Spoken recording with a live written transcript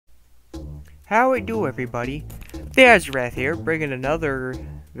How it do, everybody? The AzureWrath here, bringing another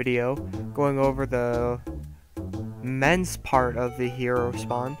video going over the men's part of the hero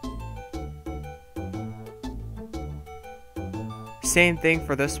spawn. Same thing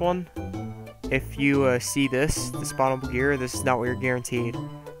for this one. If you see this, the spawnable gear, this is not what you're guaranteed.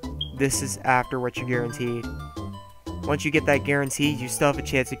 This is after what you're guaranteed. Once you get that guaranteed, you still have a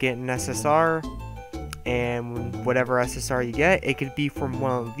chance of getting an SSR, and whatever SSR you get, it could be from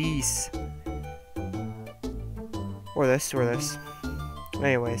one of these. Or this.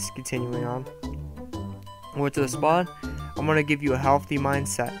 Anyways, continuing on. Went to the spawn. I'm gonna give you a healthy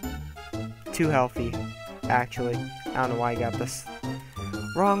mindset. Too healthy, actually. I don't know why I got this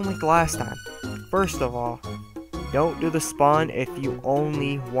wrong like the last time. First of all, don't do the spawn if you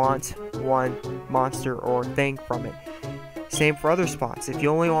only want one monster or thing from it. Same for other spawns. If you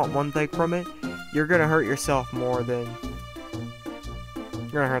only want one thing from it, you're gonna hurt yourself more than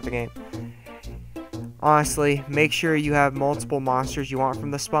you're gonna hurt the game. Honestly, make sure you have multiple monsters you want from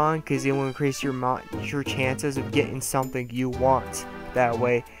the spawn, because it will increase your chances of getting something you want. That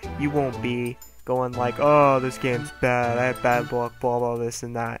way, you won't be going like, oh, this game's bad, I have bad luck, blah blah this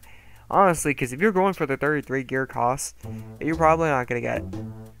and that. Honestly, because if you're going for the 33 gear cost, you're probably not going to get it.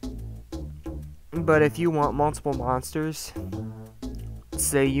 But if you want multiple monsters,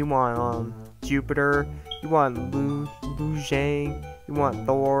 say you want Jupiter, you want Lu Zhang, you want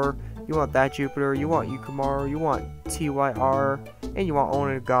Thor, you want that Jupiter, you want Yukimaru, you want TYR, and you want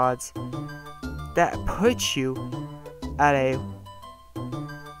Owner of Gods, that puts you at a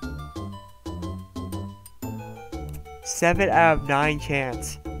 7 out of 9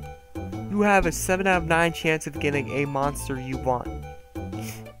 chance. You have a 7 out of 9 chance of getting a monster you want.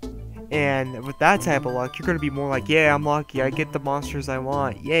 And with that type of luck, you're going to be more like, yeah, I'm lucky, I get the monsters I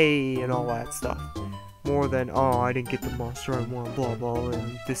want, yay, and all that stuff. More than, oh, I didn't get the monster I want, blah blah,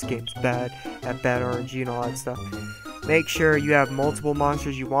 and this game's bad, have bad RNG and all that stuff. Make sure you have multiple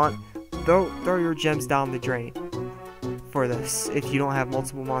monsters you want. Throw your gems down the drain for this if you don't have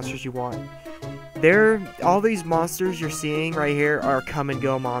multiple monsters you want. All these monsters you're seeing right here are come and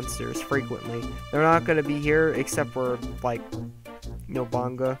go monsters frequently. They're not going to be here except for, like,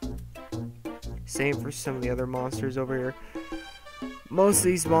 Nobanga. Same for some of the other monsters over here. Most of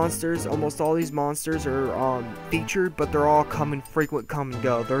these monsters, almost all these monsters are featured, but they're all come and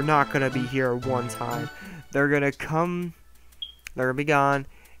go. They're not going to be here one time. They're going to come, they're going to be gone.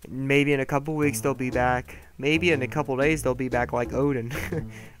 Maybe in a couple weeks they'll be back. Maybe in a couple days they'll be back, like Odin.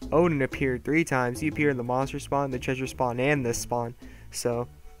 Odin appeared 3 times. He appeared in the monster spawn, the treasure spawn, and this spawn. So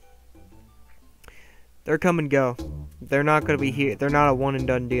they're come and go. They're not going to be here. They're not a one and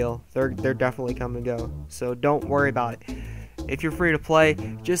done deal. They're definitely come and go. So don't worry about it. If you're free to play,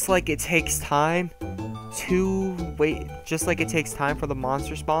 just like it takes time to wait, just like it takes time for the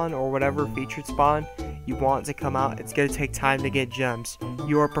monster spawn or whatever featured spawn you want to come out, it's going to take time to get gems.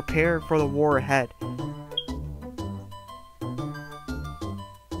 You are prepared for the war ahead.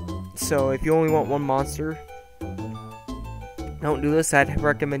 So if you only want one monster, don't do this. I'd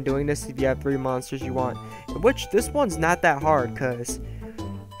recommend doing this if you have 3 monsters you want. Which, this one's not that hard, because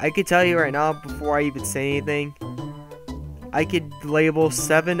I could tell you right now, before I even say anything, I could label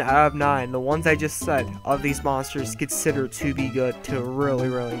 7 out of 9, the ones I just said, of these monsters considered to be good, to really,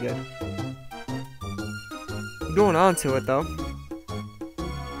 really good. Going on to it, though.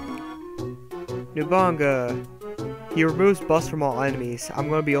 Nubanga. He removes buffs from all enemies. I'm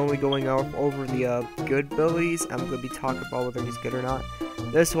going to be only going over the good abilities. I'm going to be talking about whether he's good or not.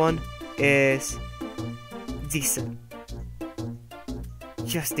 This one is decent.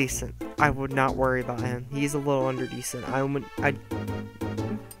 Just decent. I would not worry about him. He's a little under decent.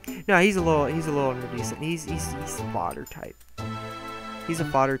 No, he's a little under decent. He's fodder type. He's a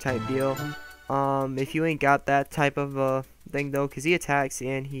fodder type deal. If you ain't got that type of thing though, because he attacks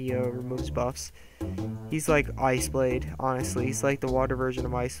and he removes buffs. He's like Ice Blade, honestly. He's like the water version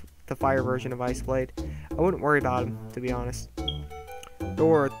of the fire version of Ice Blade. I wouldn't worry about him, to be honest.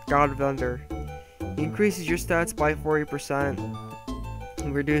 Thor, God of Thunder. He increases your stats by 40%. He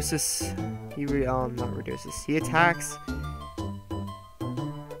reduces, not reduces. He attacks.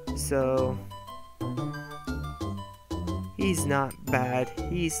 So he's not bad.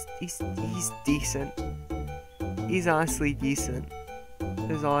 He's decent. He's honestly decent.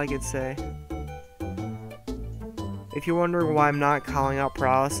 Is all I could say. If you're wondering why I'm not calling out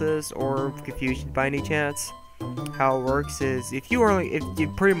paralysis or confusion by any chance, how it works is if you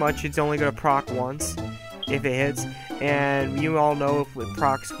pretty much it's only gonna proc once if it hits, and you all know if it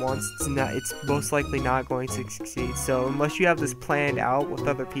procs once, it's most likely not going to succeed. So unless you have this planned out with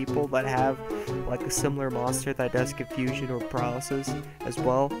other people that have like a similar monster that does confusion or paralysis as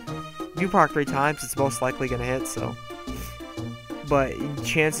well, If you proc 3 times, it's most likely gonna hit, so. But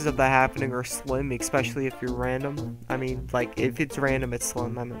chances of that happening are slim, especially if you're random. I mean, like, if it's random, it's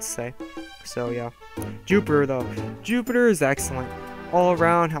slim, I meant to say. So, yeah. Jupiter, though. Jupiter is excellent. All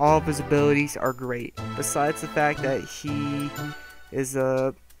around, all of his abilities are great. Besides the fact that he is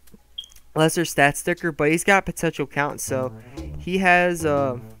a lesser stat sticker, but he's got potential count, so he has,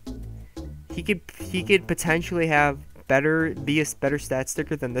 he could potentially have be a better stat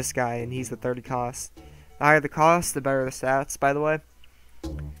sticker than this guy, and he's the 30 cost. The higher the cost, the better the stats, by the way.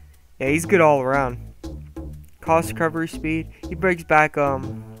 Yeah, he's good all around. Cost recovery speed. He brings back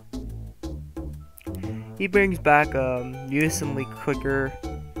unison quicker.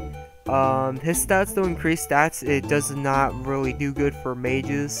 His stats don't increase stats. It does not really do good for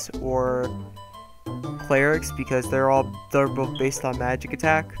mages or clerics because they're both based on magic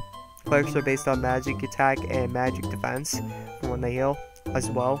attack. Clerics are based on magic attack and magic defense when they heal,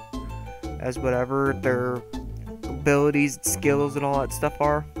 as well as whatever their abilities, skills, and all that stuff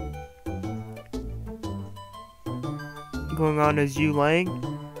are. Going on as Yu Lang,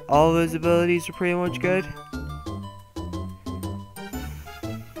 all those abilities are pretty much good.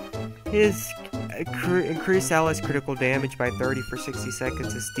 His increased allies critical damage by 30 for 60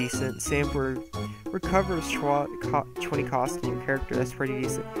 seconds is decent. Same for recovers 20 cost in your character, that's pretty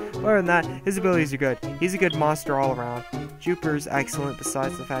decent. Other than that, his abilities are good. He's a good monster all around. Jupiter's excellent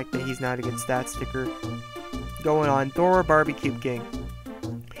besides the fact that he's not a good stat sticker. Going on, Thor Barbecue King.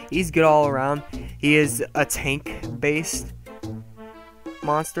 He's good all around. He is a tank based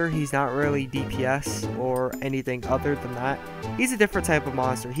monster. He's not really DPS or anything other than that. He's a different type of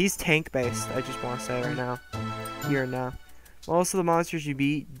monster. He's tank based, I just want to say right now. Here and now. Most of the monsters you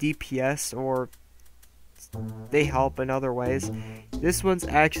beat DPS or they help in other ways. This one's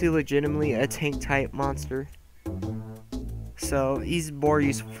actually legitimately a tank type monster. So he's more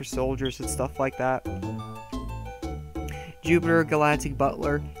useful for soldiers and stuff like that. Jupiter Galactic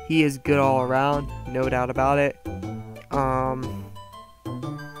Butler. He is good all around, no doubt about it.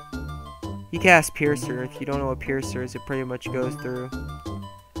 He casts Piercer. If you don't know what Piercer is, it pretty much goes through.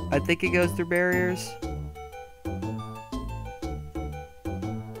 I think it goes through barriers.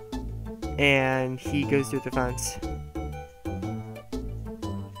 And he goes through defense.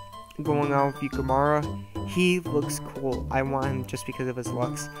 Going on with Yukamara, he looks cool. I want him just because of his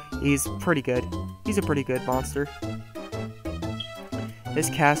looks. He's pretty good. He's a pretty good monster. His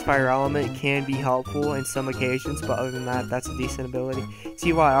cast fire element can be helpful in some occasions, but other than that, that's a decent ability.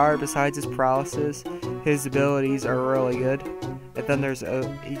 TYR, besides his paralysis, his abilities are really good. And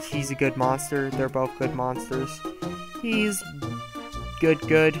then he's a good monster. They're both good monsters. He's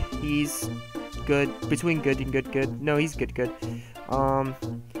good. He's good. Between good and good. No, he's good.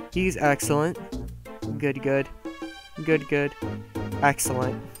 He's excellent. Good.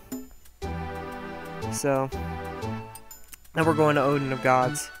 Excellent. So, now we're going to Odin of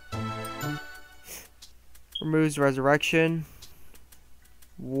Gods. Removes resurrection,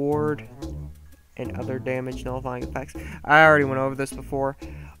 ward, and other damage nullifying effects. I already went over this before.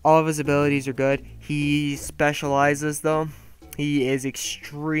 All of his abilities are good. He specializes though. He is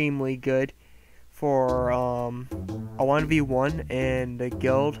extremely good for a 1v1 in the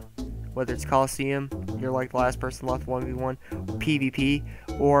guild, whether it's Coliseum, you're like the last person left 1v1, PvP,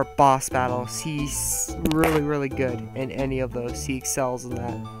 or boss battles. He's really good in any of those. He excels in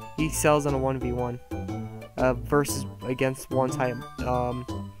that. He excels in a 1v1 versus against one type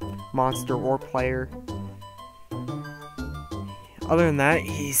monster or player. Other than that,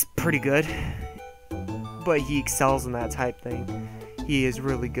 he's pretty good, but he excels in that type thing. He is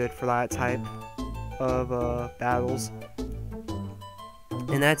really good for that type of battles.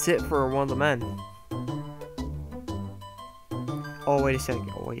 And that's it for one of the men. Oh, wait a second.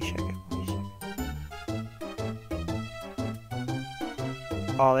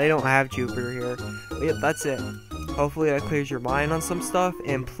 Oh, they don't have Jupiter here. But yep, that's it. Hopefully that clears your mind on some stuff.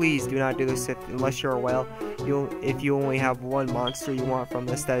 And please do not do this unless you're a whale. If you only have one monster you want from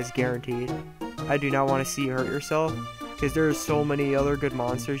this, that is guaranteed. I do not want to see you hurt yourself, because there are so many other good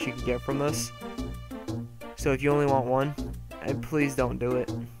monsters you can get from this. So if you only want one, please don't do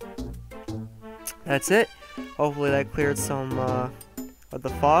it. That's it. Hopefully that cleared some of the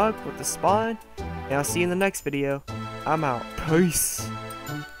fog with the spawn. And I'll see you in the next video. I'm out. Peace.